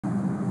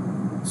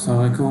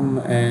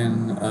Assalamualaikum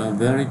and a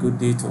very good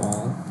day to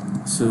all.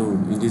 So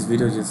in this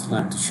video, I just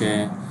like to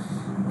share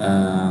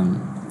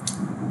um,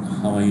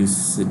 how I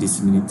use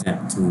this mini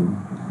tab to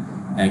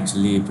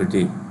actually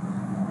predict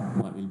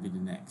what will be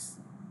the next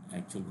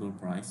actual gold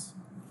price.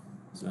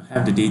 So I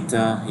have the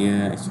data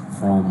here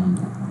from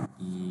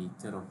the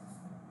 3rd of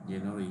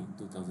January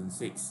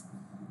 2006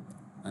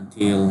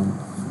 until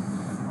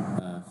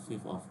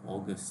 5th of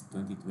August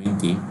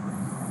 2020.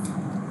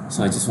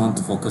 So I just want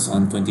to focus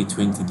on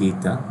 2020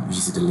 data, which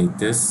is the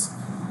latest.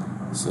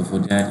 So for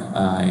that,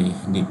 I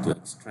need to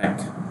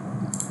extract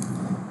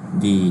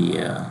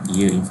the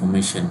year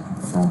information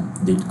from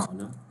date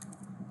column.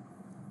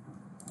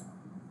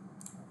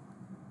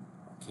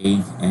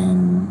 Okay,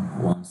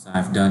 and once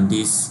I've done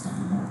this,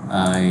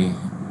 I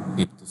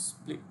need to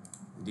split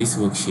this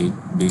worksheet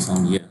based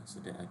on year so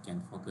that I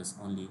can focus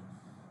only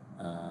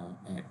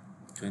at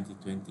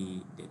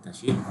 2020 data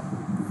sheet.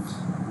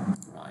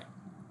 Right.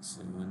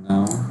 So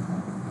now,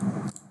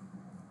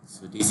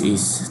 so this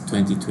is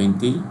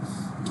 2020.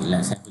 Okay,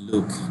 let's have a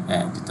look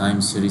at the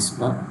time series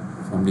plot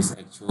from this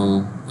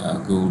actual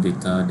gold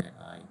data that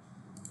I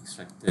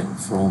extracted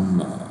from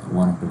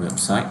one of the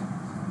website,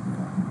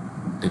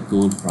 the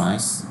gold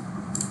price.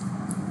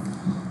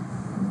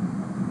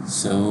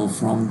 So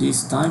from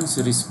this time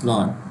series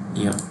plot,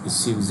 it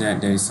seems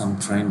that there is some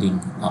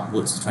trending,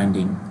 upwards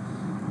trending.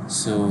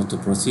 So to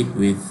proceed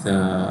with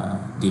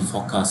the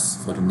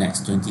forecast for the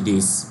next 20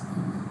 days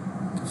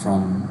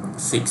from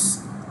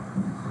 6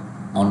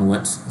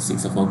 onwards,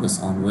 6th of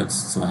August onwards.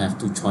 So I have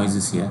two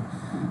choices here.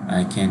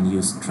 I can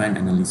use trend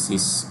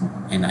analysis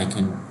and I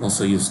can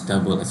also use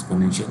double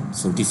exponential.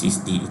 So this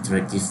is the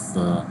iterative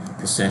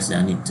process that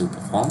I need to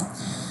perform.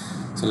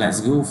 So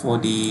let's go for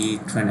the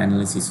trend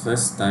analysis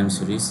first, time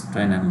series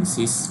trend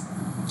analysis.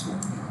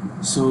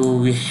 So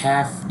we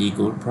have the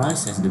gold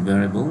price as the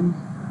variable.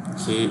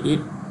 Okay,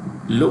 it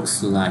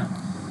looks like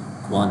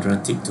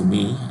quadratic to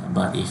me,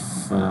 but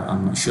if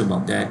I'm not sure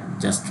about that,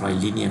 just try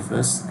linear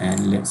first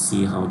and let's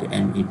see how the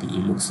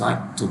MAPE looks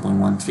like.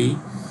 2.13.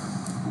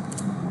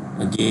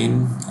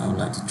 Again, I would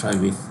like to try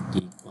with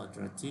the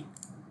quadratic.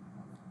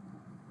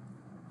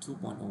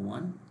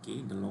 2.01.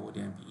 Okay, the lower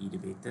the MPE, the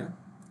better.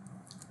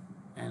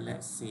 And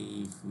let's say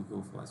if we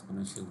go for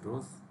exponential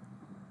growth,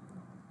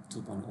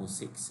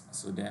 2.06.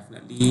 So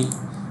definitely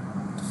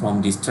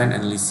from this trend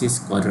analysis,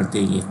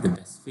 quadratic is the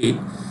best fit,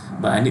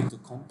 but I need to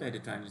compare the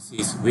trend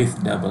analysis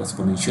with double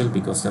exponential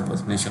because double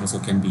exponential also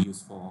can be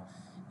used for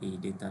a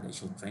data that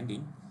shows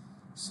trending.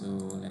 So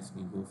let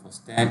me go for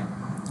stat,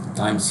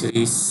 time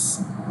series,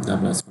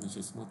 double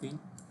exponential smoothing.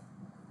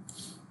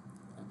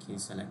 Okay,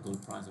 select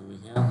gold price over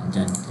here,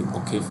 then click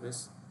OK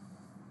first.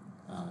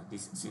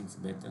 This seems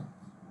better.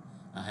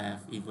 I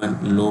have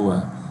even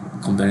lower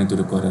comparing to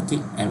the quadratic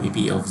MAP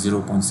of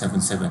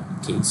 0.77.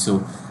 Okay,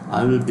 so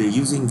I will be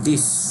using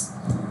this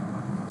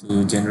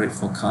to generate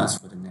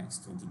forecast for the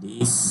next 20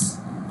 days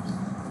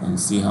and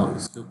see how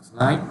it looks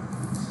like.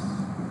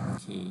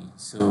 Okay,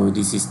 so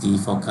this is the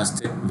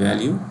forecasted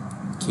value.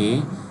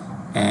 Okay,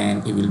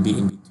 and it will be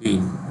in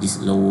between this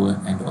lower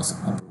and also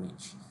upper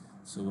range.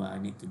 So what I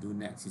need to do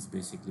next is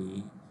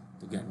basically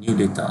to get new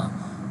data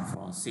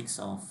from 6th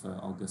of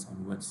August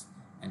onwards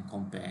and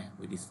compare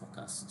with this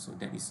forecast. So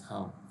that is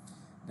how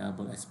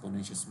double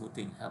exponential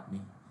smoothing helped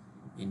me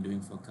in doing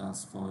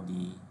forecast for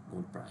the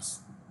gold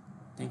price.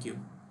 Thank you.